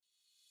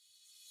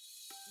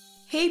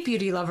Hey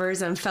beauty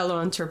lovers and fellow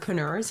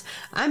entrepreneurs,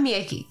 I'm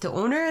Yegi, the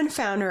owner and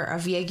founder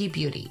of Yegi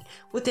Beauty.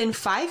 Within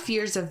 5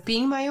 years of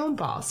being my own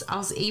boss, I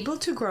was able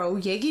to grow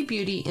Yegi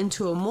Beauty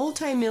into a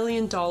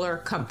multi-million-dollar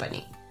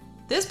company.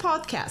 This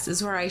podcast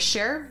is where I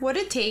share what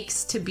it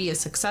takes to be a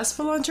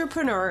successful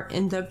entrepreneur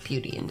in the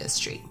beauty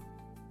industry.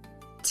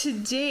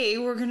 Today,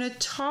 we're going to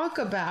talk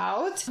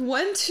about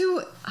when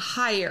to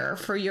hire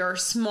for your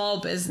small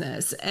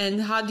business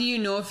and how do you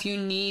know if you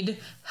need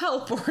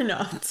help or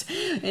not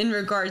in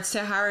regards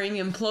to hiring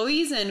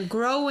employees and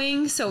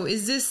growing. So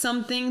is this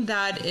something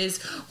that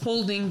is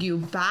holding you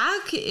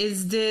back?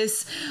 Is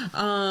this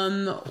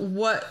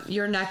what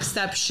your next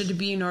step should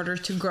be in order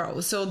to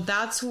grow? So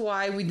that's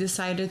why we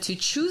decided to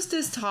choose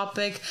this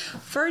topic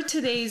for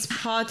today's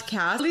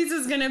podcast.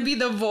 Lisa's going to be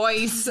the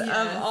voice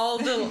of all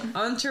the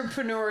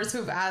entrepreneurs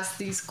who've asked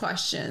these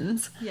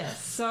questions.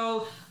 Yes.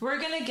 So we're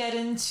going to get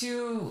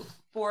into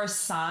 4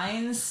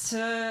 signs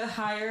to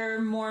hire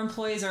more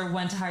employees or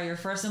when to hire your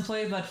first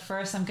employee. But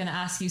first, I'm going to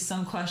ask you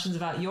some questions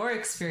about your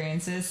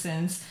experiences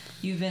since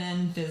you've been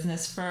in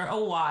business for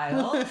a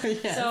while.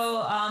 Yes.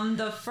 So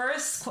the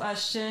first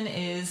question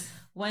is,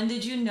 when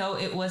did you know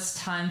it was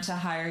time to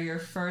hire your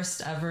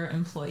first ever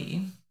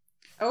employee?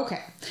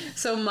 Okay,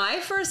 so my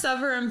first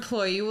ever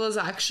employee was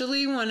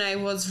actually when I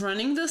was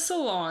running the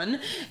salon,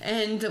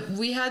 and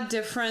we had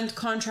different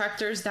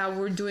contractors that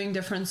were doing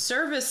different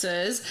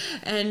services,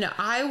 and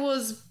I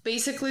was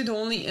basically the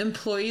only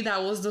employee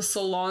that was the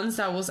salons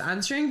that was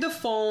answering the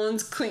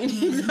phones,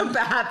 cleaning the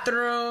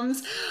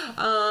bathrooms,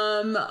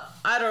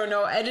 I don't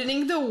know,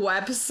 editing the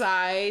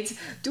website,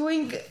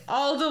 doing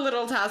all the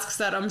little tasks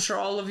that I'm sure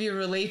all of you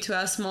relate to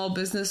as small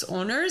business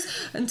owners,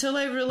 until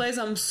I realized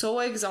I'm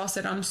so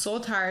exhausted, I'm so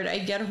tired. I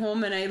get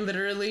home and I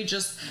literally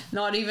just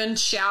not even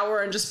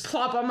shower and just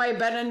plop on my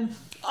bed and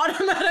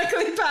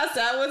automatically pass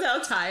out with how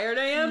tired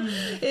I am.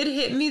 It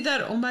hit me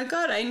that, oh my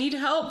God, I need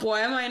help. Why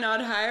am I not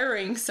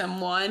hiring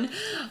someone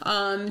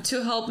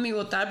to help me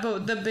with that?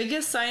 But the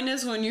biggest sign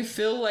is when you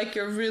feel like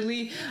you're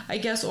really, I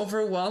guess,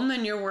 overwhelmed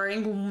and you're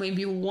wearing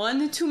maybe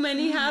one too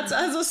many hats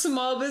as a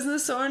small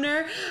business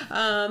owner.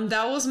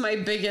 That was my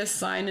biggest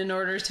sign in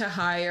order to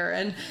hire.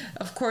 And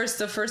of course,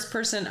 the first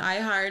person I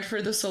hired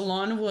for the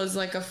salon was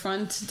like a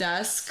front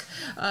desk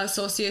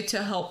associate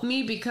to help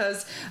me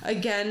because,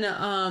 again,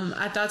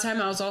 at that time,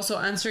 I was also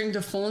answering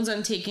the phones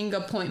and taking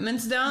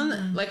appointments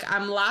down. Like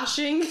I'm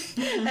lashing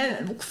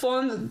and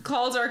phone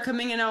calls are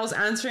coming and I was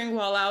answering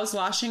while I was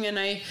lashing, and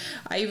I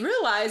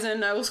realized,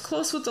 and I was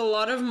close with a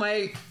lot of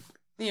my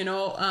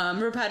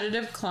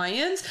repetitive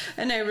clients,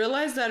 and I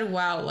realized that,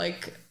 wow,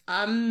 like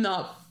I'm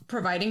not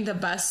providing the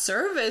best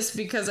service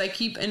because I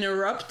keep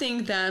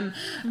interrupting them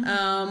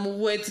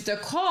with the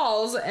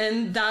calls.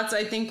 And that's,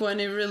 I think,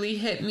 when it really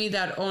hit me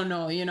that, oh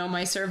no,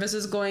 my service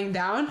is going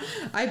down.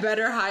 I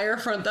better hire a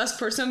front desk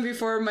person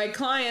before my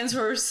clients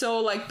who are so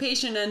like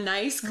patient and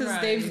nice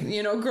because they've,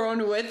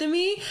 grown with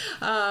me.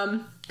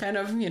 Kind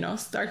of,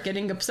 start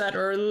getting upset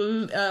or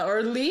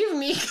leave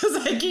me because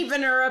I keep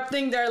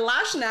interrupting their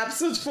lash naps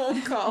with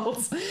phone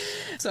calls.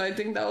 So I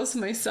think that was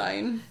my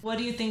sign. What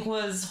do you think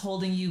was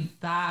holding you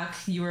back?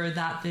 You were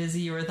that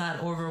busy, you were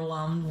that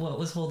overwhelmed. What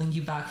was holding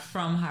you back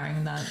from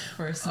hiring that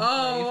first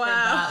employee for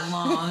that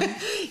long?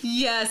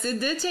 Yes,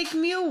 it did take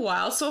me a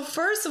while. So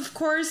first, of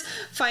course,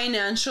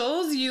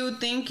 financials. You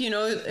think,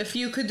 if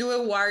you could do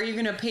it, why are you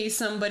going to pay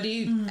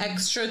somebody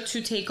extra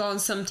to take on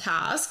some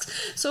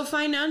tasks? So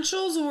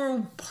financials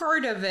were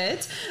part of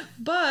it,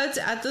 but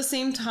at the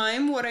same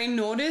time, what I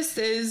noticed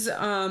is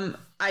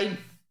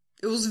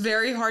it was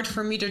very hard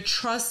for me to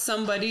trust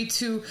somebody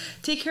to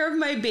take care of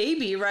my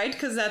baby, right?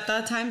 Because at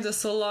that time, the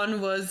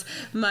salon was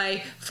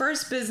my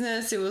first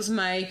business. It was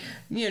my,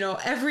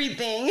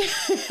 everything.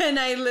 And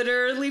I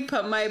literally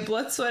put my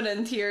blood, sweat,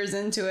 and tears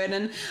into it.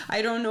 And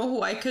I don't know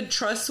who I could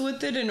trust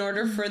with it in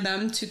order for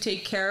them to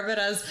take care of it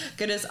as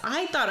good as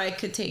I thought I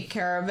could take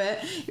care of it.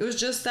 It was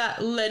just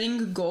that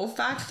letting go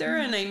factor.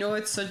 And I know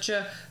it's such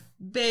a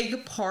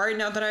big part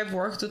now that I've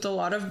worked with a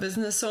lot of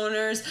business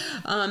owners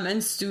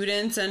and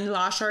students and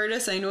lash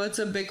artists. I know it's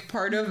a big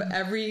part of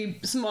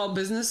every small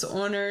business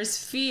owner's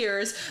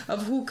fears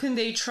of who can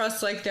they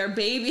trust like their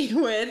baby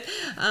with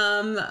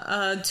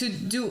to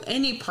do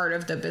any part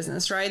of the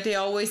business, right? They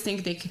always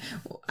think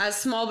as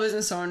small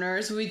business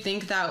owners, we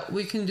think that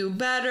we can do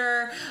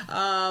better.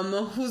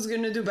 Who's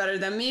going to do better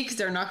than me because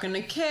they're not going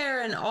to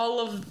care, and all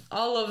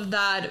of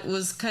that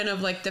was kind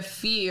of like the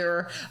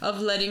fear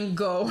of letting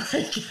go,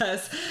 I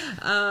guess.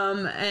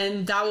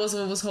 And that was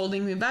what was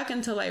holding me back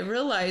until I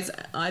realized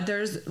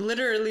there's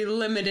literally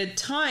limited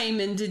time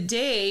in the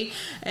day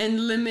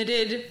and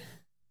limited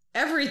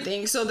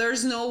everything. So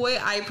there's no way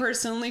I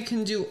personally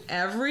can do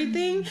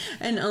everything.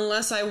 And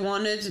unless I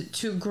wanted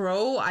to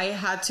grow, I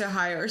had to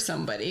hire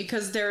somebody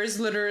because there is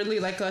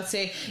literally like, let's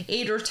say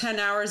 8 or 10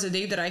 hours a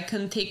day that I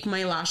can take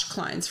my lash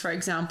clients, for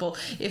example.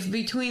 If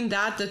between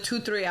that, the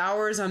 2-3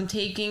 hours I'm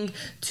taking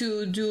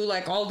to do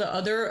like all the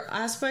other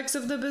aspects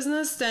of the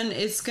business, then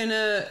it's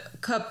gonna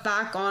cut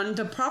back on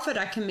the profit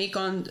I can make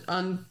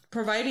on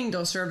providing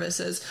those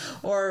services,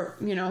 or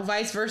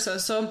vice versa.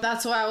 So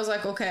that's why I was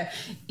like, okay,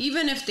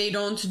 even if they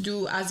don't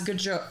do as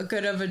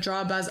good of a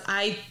job as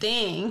I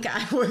think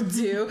I would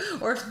do,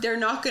 or if they're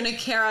not going to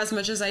care as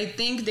much as I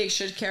think they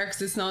should care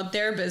because it's not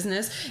their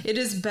business, it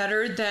is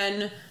better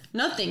than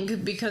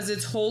nothing, because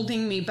it's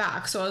holding me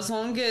back. So as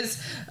long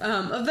as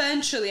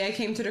eventually I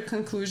came to the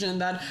conclusion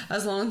that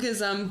as long as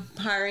I'm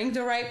hiring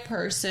the right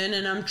person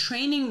and I'm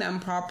training them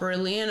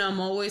properly, and I'm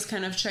always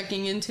kind of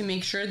checking in to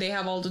make sure they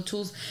have all the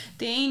tools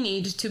they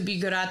need to be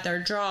good at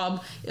their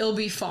job, it'll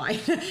be fine.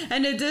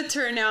 And it did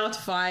turn out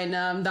fine.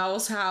 That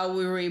was how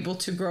we were able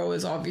to grow,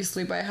 is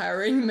obviously by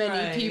hiring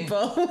many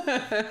people.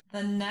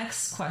 The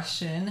next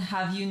question,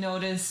 have you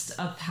noticed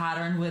a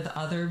pattern with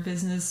other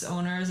business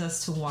owners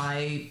as to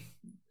why,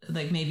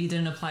 like, maybe it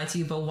didn't apply to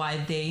you, but why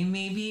they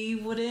maybe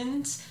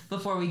wouldn't,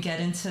 before we get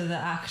into the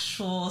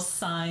actual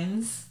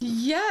signs?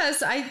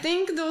 Yes, I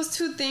think those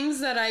two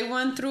things that I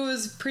went through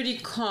is pretty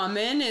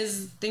common,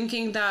 is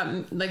thinking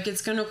that like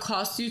it's going to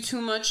cost you too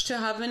much to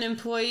have an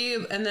employee,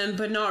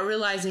 but not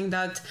realizing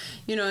that,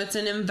 it's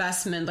an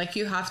investment. Like,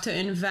 you have to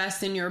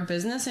invest in your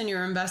business, and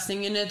you're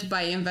investing in it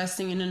by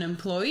investing in an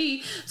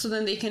employee, so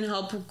then they can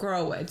help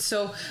grow it.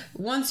 So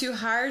once you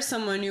hire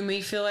someone, you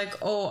may feel like,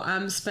 oh,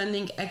 I'm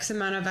spending X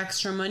amount of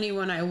extra money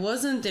when I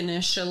wasn't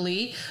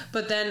initially,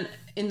 but then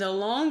in the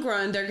long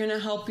run, they're going to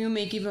help you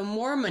make even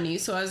more money.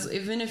 So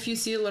even if you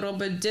see a little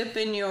bit dip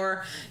in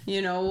your,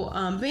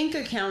 bank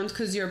account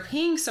because you're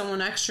paying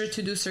someone extra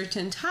to do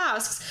certain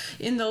tasks,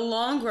 in the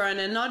long run,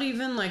 and not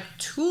even like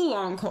too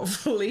long,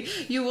 hopefully,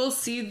 you will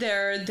see but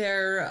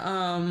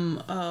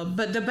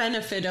the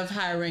benefit of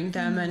hiring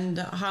them and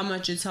how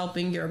much it's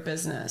helping your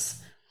business.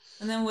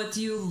 And then what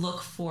do you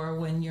look for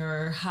when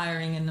you're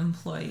hiring an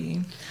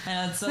employee? I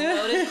know it's a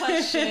loaded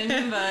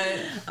question, but...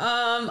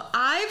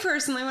 I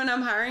personally, when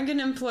I'm hiring an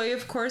employee,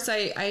 of course,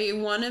 I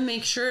want to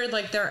make sure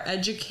like they're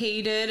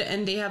educated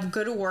and they have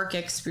good work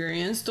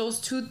experience. Those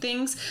two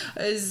things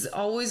is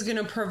always going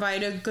to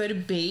provide a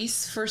good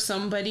base for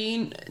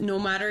somebody, no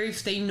matter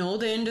if they know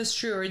the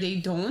industry or they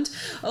don't.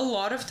 A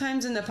lot of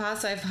times in the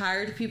past, I've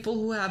hired people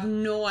who have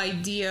no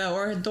idea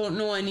or don't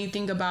know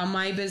anything about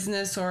my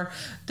business or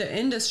the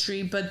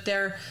industry, but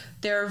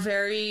they're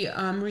very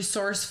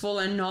resourceful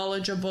and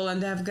knowledgeable,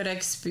 and they have good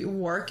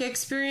work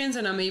experience,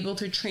 and I'm able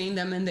to train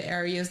them in the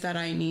areas that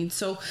I need.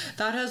 So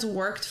that has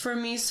worked for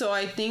me. So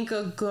I think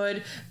a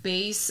good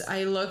base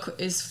I look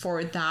is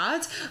for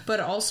that,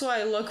 but also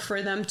I look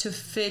for them to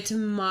fit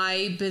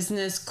my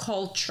business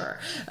culture.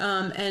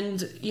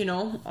 And,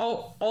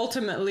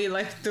 ultimately,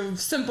 like the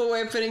simple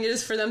way of putting it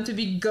is for them to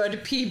be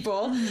good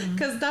people,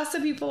 because that's the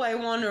people I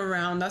want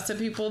around. That's the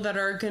people that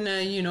are going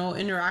to,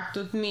 interact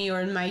with me or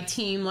in my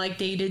team like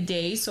day to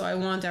day. So I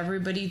want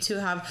everybody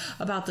to have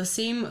about the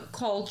same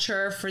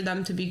culture, for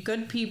them to be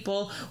good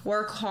people,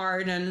 work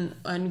hard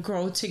and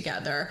grow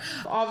together.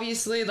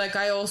 Obviously, like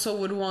I also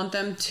would want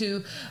them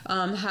to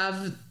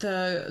have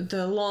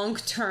the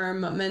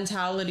long-term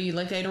mentality.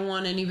 Like I don't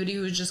want anybody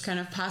who's just kind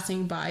of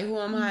passing by who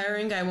I'm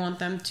hiring. I want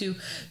them to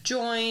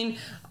join,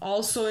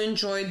 also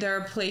enjoy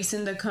their place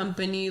in the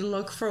company,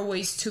 look for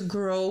ways to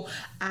grow,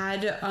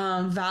 add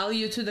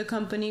value to the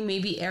company.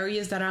 Maybe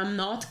areas that I'm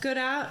not good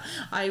at,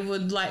 I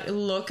would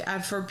look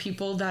at for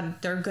people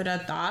that they're good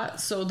at that,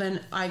 so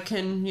then I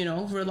can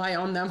rely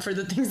on them for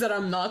the things that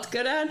I'm not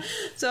good at.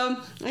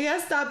 So I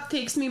guess that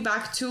takes me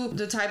back to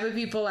the type of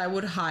people I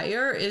would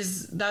hire.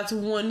 That's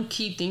one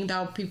key thing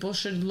that people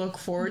should look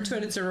forward to,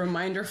 and it's a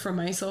reminder for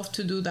myself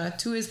to do that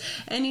too, is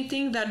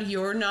anything that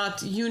you're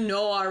not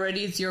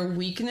already is your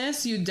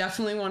weakness, you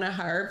definitely want to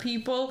hire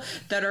people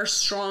that are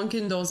strong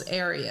in those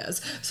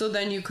areas, so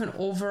then you can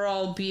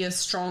overall be a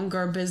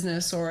stronger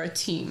business or a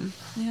team.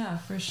 Yeah,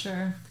 for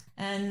sure.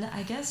 And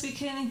I guess we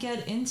can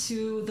get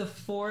into the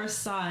 4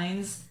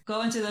 signs.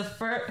 Go into the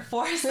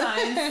 4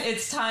 signs.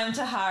 It's time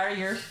to hire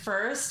your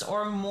first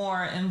or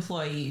more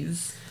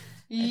employees.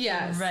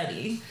 Yes.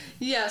 Ready.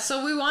 Yeah,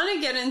 so we want to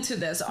get into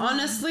this.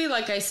 Honestly,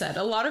 like I said,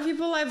 a lot of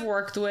people I've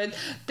worked with,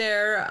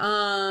 they're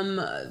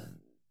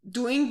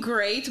doing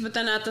great, but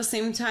then at the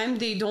same time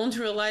they don't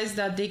realize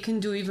that they can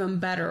do even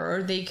better,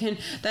 or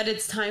that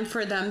it's time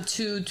for them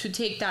to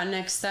take that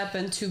next step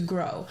and to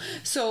grow.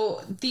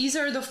 So these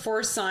are the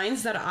 4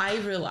 signs that I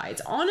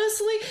realized.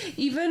 Honestly,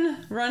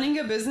 even running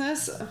a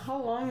business,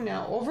 how long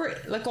now? Over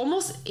like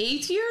almost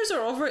 8 years, or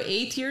over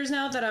 8 years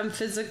now that I'm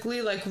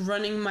physically like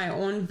running my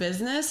own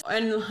business.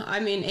 And I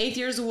mean 8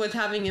 years with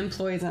having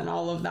employees and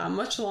all of that,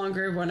 much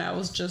longer when I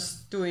was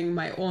just doing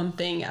my own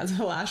thing as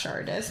a lash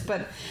artist.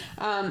 But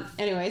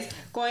anyway, anyways,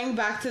 going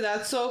back to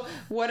that. So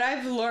what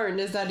I've learned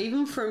is that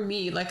even for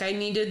me, like I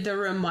needed the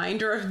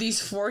reminder of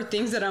these 4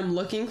 things that I'm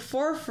looking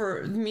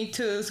for me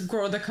to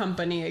grow the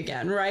company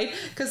again, right?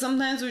 Because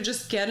sometimes we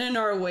just get in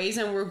our ways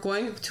and we're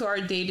going to our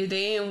day to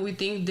day and we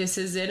think this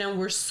is it and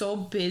we're so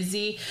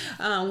busy.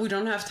 We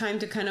don't have time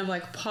to kind of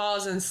like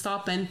pause and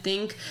stop and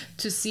think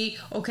to see,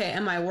 okay,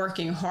 am I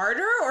working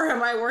harder or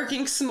am I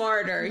working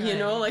smarter? Right. You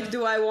know, like,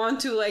 do I want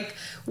to like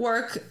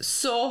work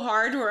so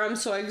hard where I'm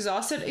so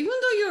exhausted, even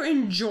though you're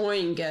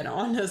enjoying it,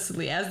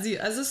 honestly. As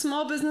a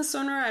small business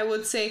owner, I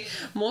would say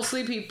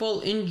mostly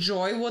people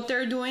enjoy what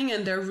they're doing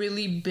and they're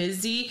really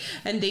busy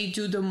and they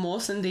do the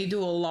most and they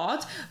do a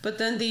lot, but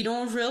then they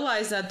don't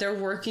realize that they're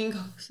working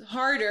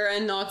harder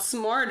and not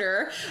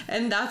smarter.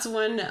 And that's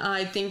when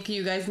I think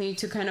you guys need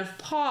to kind of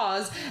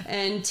pause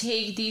and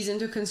take these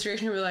into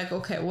consideration. We're like,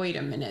 okay, wait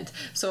a minute.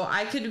 So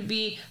I could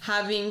be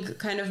having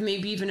kind of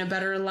maybe even a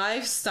better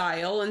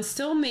lifestyle and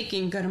still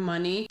making good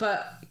money,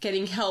 but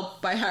getting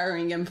help by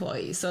hiring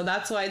employees. So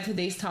that's why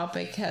today's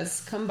topic has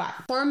come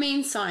back. 4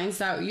 main signs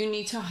that you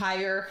need to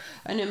hire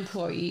an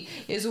employee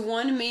is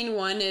one main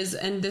one is,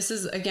 and this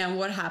is again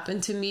what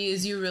happened to me,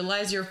 is you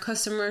realize your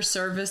customer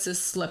service is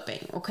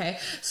slipping. Okay.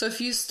 So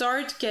if you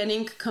start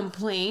getting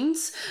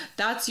complaints,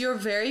 that's your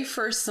very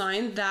first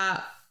sign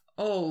that,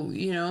 oh,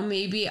 you know,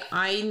 maybe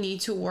I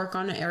need to work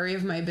on an area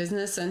of my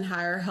business and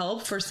hire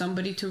help for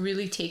somebody to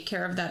really take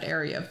care of that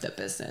area of the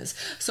business.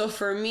 So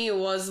for me, it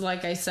was,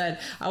 like I said,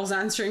 I was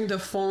answering the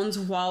phones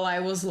while I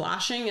was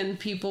lashing and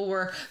people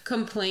were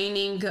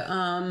complaining,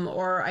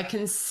 or I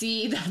can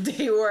see that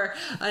they were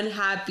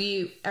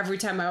unhappy every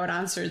time I would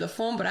answer the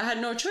phone, but I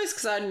had no choice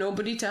because I had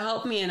nobody to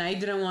help me and I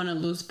didn't want to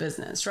lose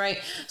business, right?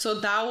 So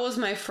that was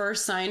my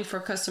first sign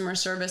for customer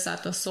service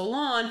at the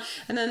salon.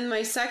 And then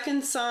my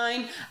second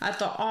sign at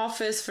the office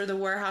for the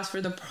warehouse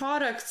for the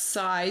product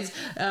size,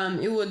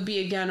 it would be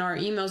again our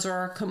emails or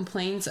our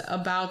complaints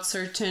about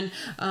certain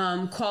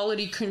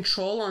quality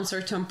control on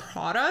certain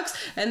products.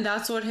 And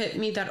that's what hit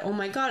me, that, oh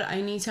my God,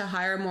 I need to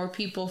hire more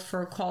people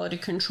for quality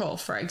control,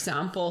 for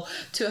example,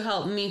 to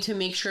help me to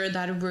make sure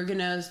that we're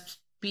gonna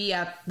be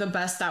at the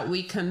best that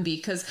we can be,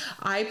 because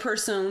I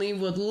personally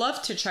would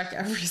love to check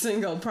every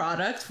single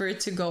product for it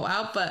to go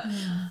out, but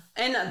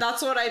and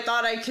that's what I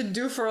thought I could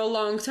do for a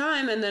long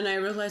time, and then I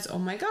realized, oh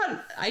my God,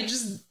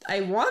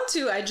 I want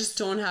to, I just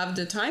don't have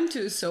the time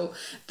to. So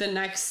the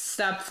next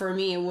step for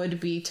me would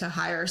be to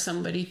hire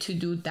somebody to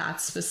do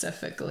that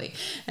specifically.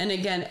 And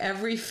again,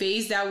 every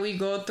phase that we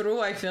go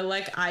through, I feel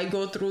like I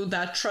go through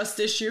that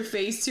trust issue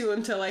phase too,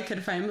 until I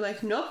could find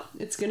like, nope,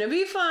 it's gonna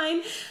be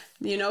fine.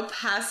 You know,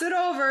 pass it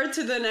over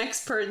to the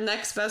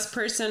next best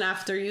person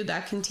after you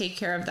that can take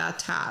care of that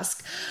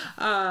task.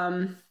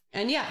 And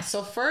yeah,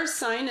 so first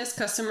sign is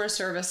customer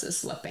service is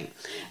slipping.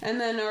 And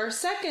then our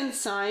second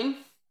sign,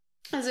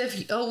 as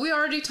if, we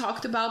already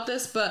talked about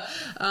this, but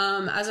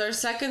as our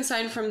second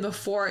sign from the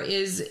 4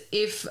 is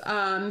if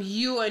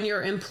you and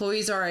your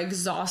employees are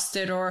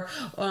exhausted or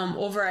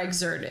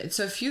overexerted.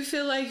 So if you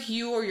feel like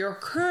you or your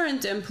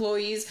current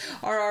employees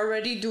are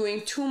already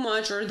doing too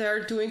much, or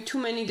they're doing too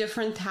many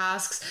different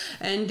tasks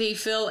and they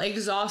feel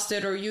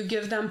exhausted, or you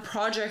give them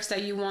projects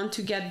that you want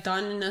to get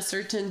done in a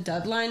certain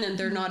deadline and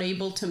they're not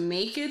able to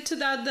make it to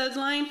that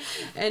deadline,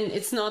 and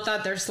it's not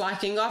that they're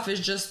slacking off, it's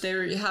just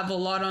they have a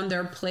lot on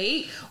their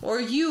plate,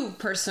 or you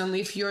personally,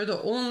 if you're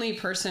the only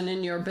person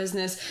in your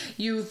business,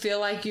 you feel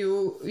like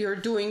you're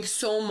doing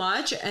so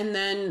much and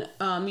then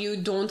you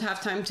don't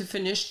have time to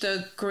finish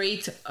the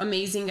great,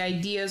 amazing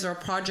ideas or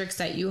projects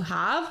that you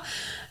have,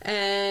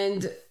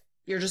 and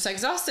you're just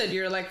exhausted.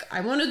 You're like,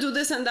 I want to do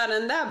this and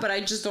that, but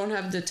I just don't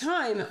have the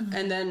time.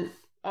 And then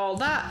all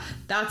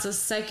that's a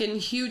second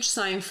huge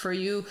sign for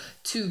you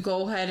to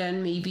go ahead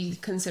and maybe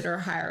consider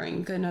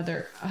hiring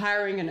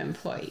an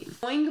employee.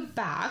 Going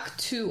back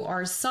to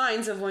our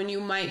signs of when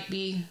you might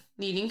be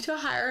needing to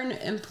hire an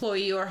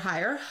employee or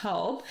hire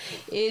help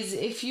is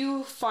if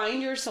you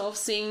find yourself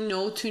saying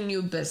no to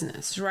new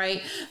business,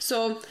 right?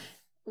 So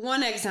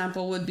one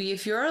example would be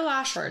if you're a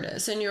lash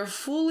artist and you're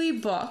fully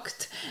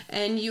booked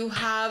and you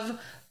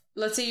have,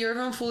 let's say you're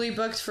even fully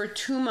booked for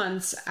 2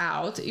 months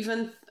out,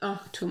 even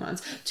 2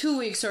 months, 2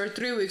 weeks or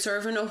 3 weeks, or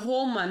even a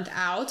whole month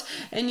out,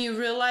 and you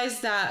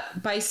realize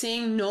that by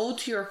saying no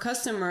to your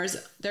customers,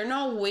 they're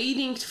not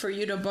waiting for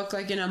you to book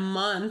like in a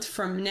month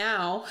from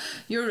now,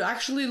 you're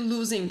actually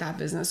losing that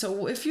business.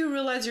 So if you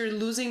realize you're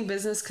losing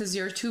business because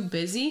you're too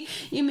busy,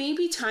 it may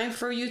be time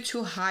for you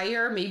to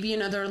hire maybe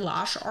another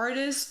lash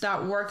artist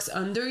that works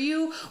under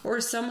you, or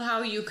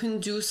somehow you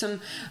can do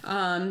some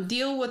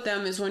deal with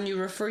them, is when you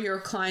refer your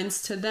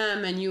clients to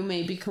them and you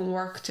maybe can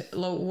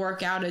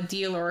work out a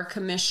deal or a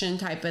commission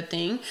type of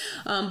thing.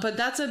 But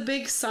that's a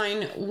big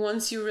sign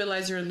once you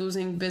realize you're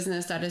losing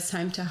business that it's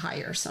time to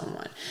hire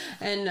someone.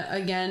 And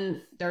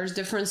again, there's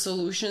different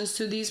solutions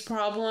to these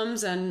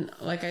problems. And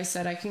like I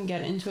said, I can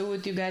get into it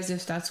with you guys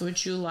if that's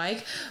what you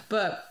like.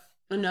 But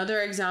another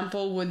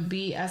example would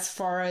be as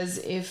far as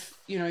if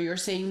you're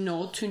saying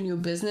no to new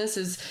business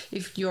is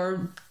if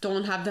you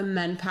don't have the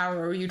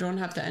manpower or you don't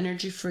have the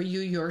energy for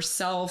you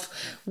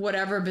yourself,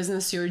 whatever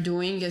business you're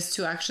doing, is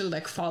to actually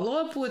like follow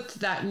up with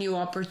that new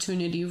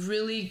opportunity,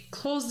 really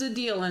close the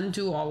deal and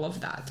do all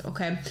of that.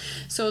 Okay.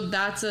 So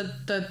that's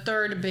the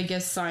third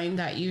biggest sign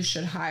that you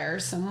should hire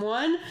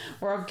someone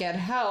or get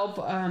help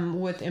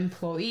with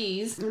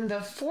employees. And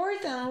the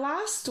fourth and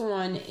last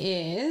one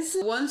is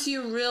once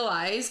you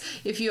realize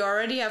if you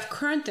already have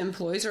current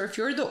employees or if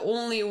you're the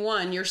only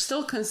one, you're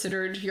still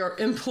considered your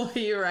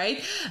employee,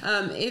 right?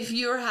 If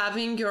you're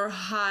having your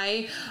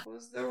high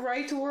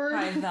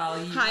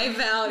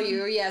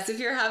value, yes. If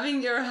you're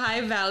having your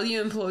high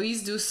value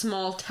employees do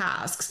small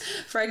tasks,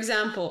 for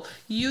example,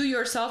 you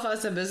yourself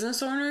as a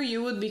business owner,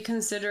 you would be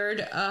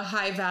considered a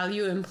high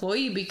value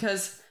employee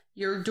because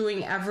you're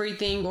doing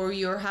everything or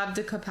you have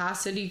the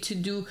capacity to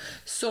do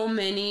so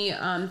many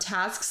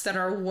tasks that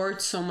are worth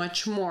so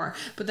much more.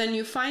 But then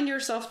you find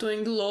yourself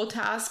doing low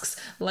tasks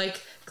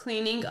like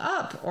cleaning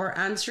up or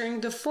answering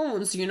the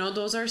phones.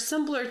 Those are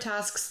simpler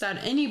tasks that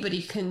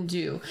anybody can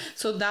do.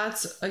 So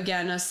that's,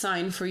 again, a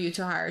sign for you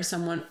to hire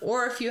someone.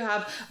 Or if you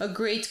have a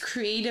great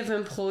creative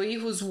employee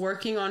who's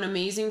working on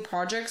amazing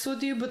projects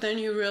with you, but then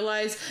you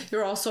realize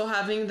you're also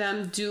having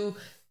them do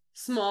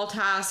small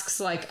tasks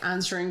like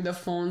answering the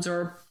phones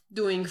or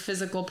doing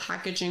physical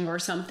packaging or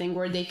something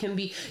where they can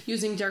be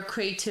using their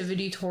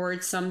creativity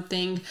towards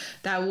something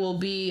that will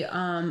be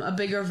a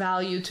bigger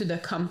value to the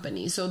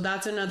company. So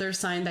that's another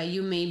sign that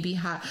you may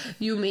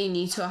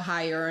need to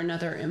hire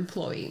another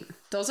employee.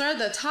 Those are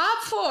the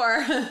top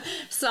 4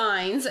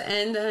 signs.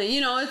 And,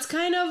 it's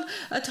kind of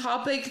a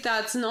topic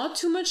that's not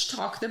too much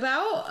talked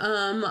about.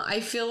 I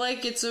feel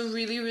like it's a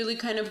really, really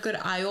kind of good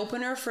eye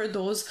opener for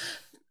those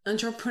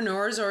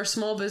entrepreneurs or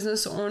small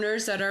business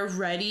owners that are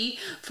ready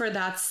for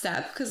that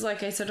step, because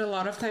like I said, a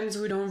lot of times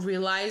we don't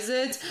realize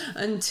it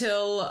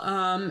until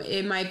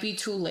it might be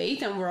too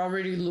late and we're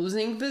already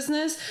losing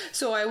business.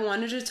 So I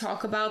wanted to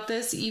talk about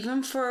this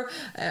even for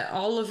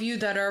all of you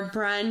that are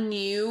brand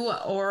new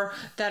or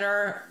that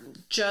are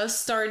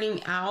just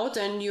starting out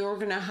and you're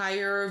gonna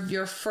hire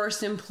your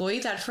first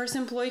employee. That first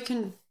employee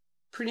can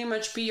pretty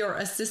much be your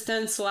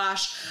assistant /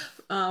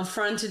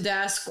 front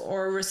desk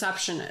or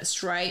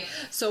receptionist, right?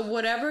 So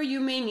whatever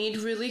you may need,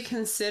 really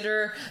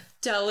consider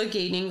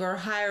delegating or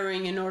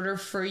hiring in order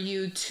for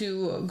you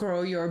to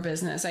grow your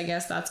business. I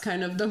guess that's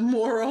kind of the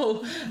moral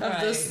of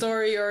the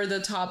story or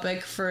the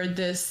topic for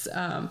this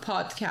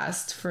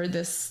podcast, for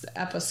this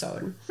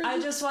episode. I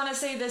just want to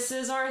say this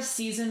is our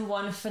season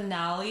 1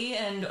 finale,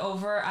 and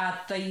over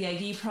at the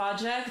Yegi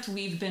Project,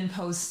 we've been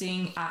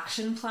posting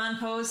action plan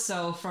posts.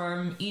 So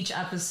from each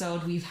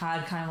episode, we've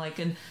had kind of like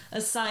an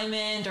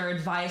assignment or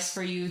advice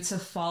for you to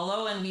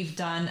follow, and we've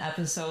done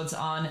episodes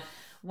on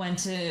when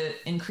to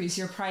increase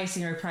your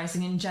pricing or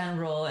pricing in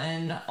general,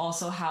 and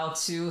also how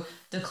to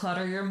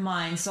declutter your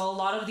mind. So a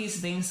lot of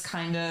these things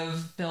kind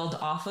of build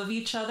off of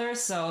each other.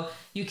 So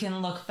you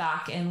can look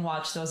back and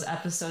watch those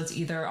episodes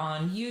either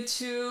on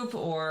YouTube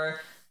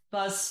or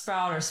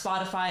Buzzsprout or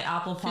Spotify,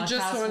 Apple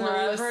Podcasts,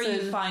 wherever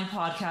you find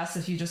podcasts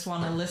if you just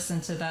want to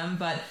listen to them.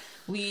 But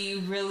we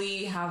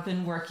really have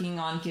been working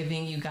on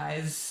giving you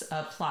guys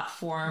a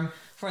platform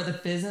for the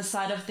business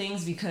side of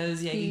things,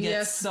 because you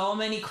get so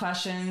many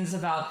questions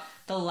about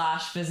the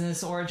lash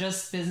business or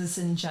just business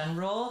in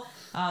general.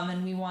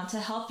 And we want to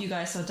help you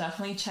guys. So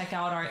definitely check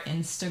out our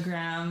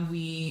Instagram.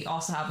 We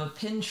also have a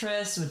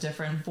Pinterest with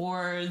different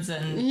boards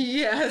and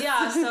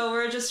so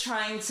we're just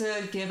trying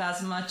to give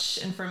as much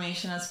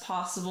information as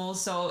possible.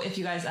 So if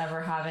you guys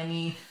ever have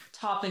any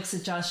topic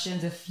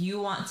suggestions, if you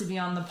want to be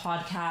on the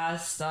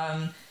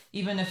podcast,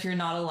 even if you're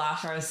not a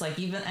lash artist, like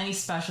even any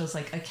specialists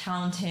like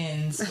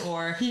accountants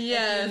or if you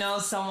know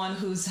someone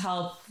who's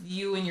helped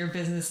you in your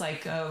business,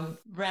 like a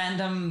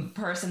random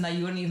person that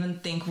you wouldn't even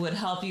think would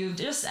help you,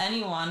 just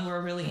anyone,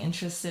 we're really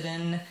interested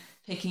in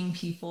picking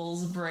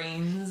people's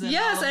brains. And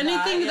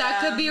anything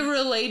that could be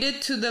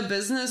related to the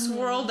business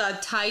world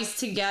that ties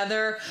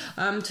together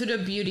to the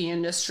beauty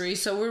industry.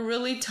 So we're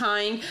really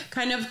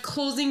kind of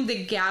closing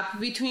the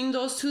gap between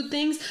those two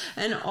things,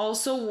 and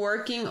also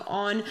working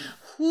on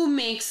who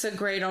makes a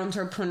great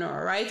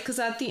entrepreneur, right? Because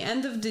at the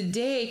end of the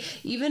day,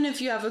 even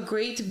if you have a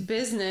great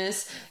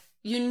business,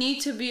 you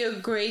need to be a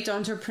great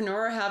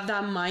entrepreneur, have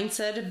that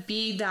mindset,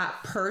 be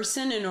that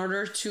person in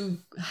order to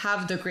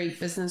have the great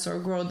business or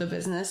grow the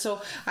business.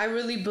 So I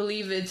really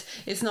believe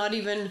it's not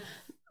even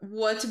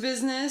what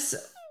business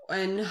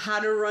and how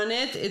to run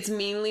it. It's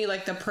mainly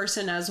like the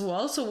person as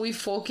well. So we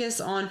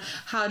focus on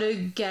how to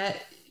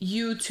get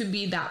you to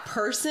be that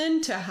person,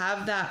 to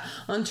have that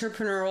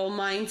entrepreneurial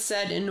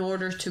mindset in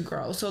order to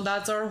grow. So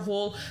that's our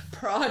whole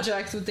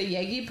project with the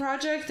Yegi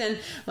Project. And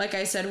like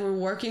I said, we're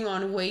working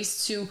on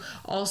ways to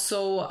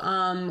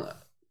also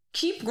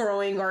keep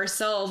growing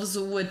ourselves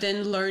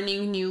within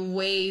learning new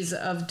ways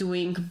of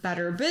doing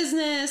better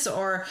business,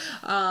 or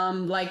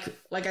like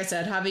I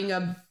said, having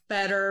a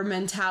better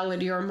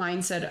mentality or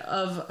mindset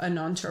of an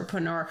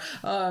entrepreneur.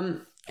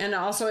 and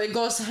also it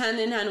goes hand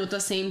in hand with the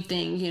same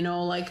thing, you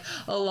know, like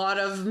a lot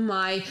of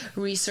my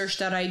research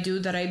that I do,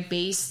 that I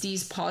base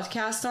these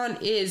podcasts on,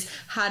 is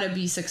how to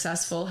be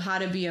successful, how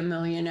to be a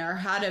millionaire,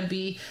 how to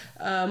be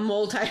a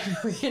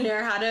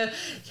multi-millionaire, how to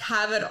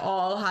have it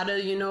all, how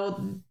to, you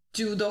know,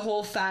 do the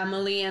whole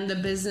family and the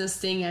business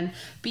thing and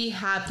be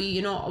happy,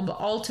 you know.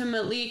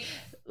 Ultimately,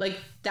 like,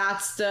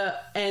 that's the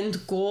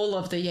end goal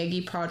of the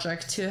Yegi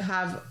Project, to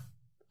have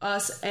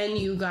us and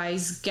you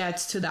guys get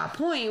to that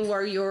point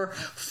where you're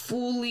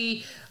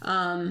fully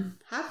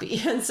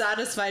happy and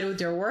satisfied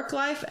with your work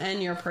life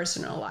and your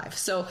personal life.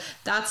 So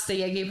that's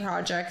the Yegi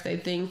Project, I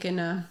think, in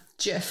a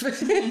GIF.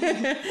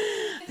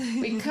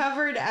 We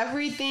covered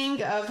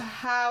everything of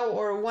how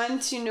or when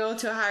to know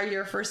to hire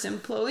your first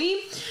employee.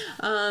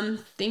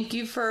 Thank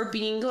you for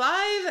being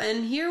live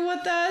and here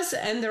with us.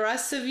 And the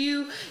rest of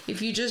you,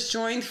 if you just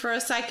joined for a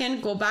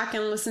second, go back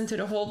and listen to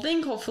the whole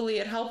thing. Hopefully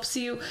it helps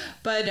you.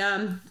 But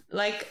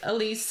like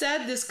Elise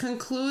said, this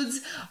concludes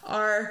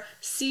our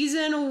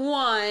season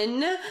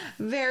 1,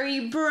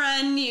 very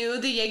brand new,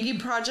 the Yegi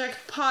Project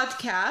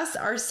podcast.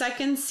 Our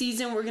second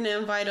season, we're going to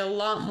invite a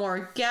lot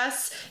more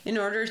guests in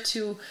order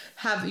to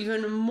have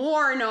even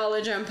more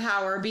knowledge and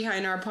power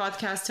behind our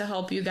podcast to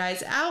help you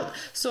guys out.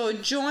 So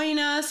join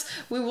us.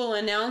 We will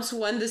announce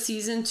when the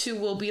season 2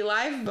 will be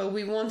live, but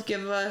we won't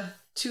give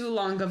too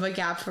long of a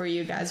gap for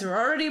you guys. We're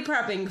already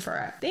prepping for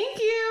it. Thank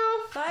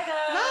you. Bye,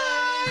 guys.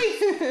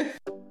 Bye.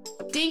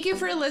 Thank you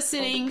for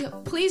listening.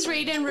 Please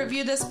rate and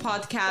review this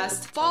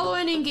podcast. Follow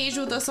and engage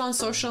with us on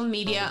social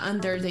media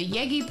under the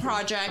Yegi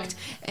Project.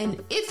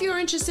 And if you're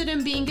interested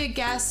in being a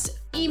guest,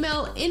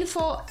 email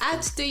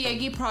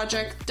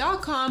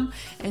info@theyegiproject.com.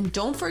 And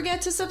don't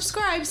forget to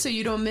subscribe so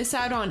you don't miss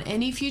out on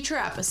any future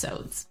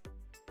episodes.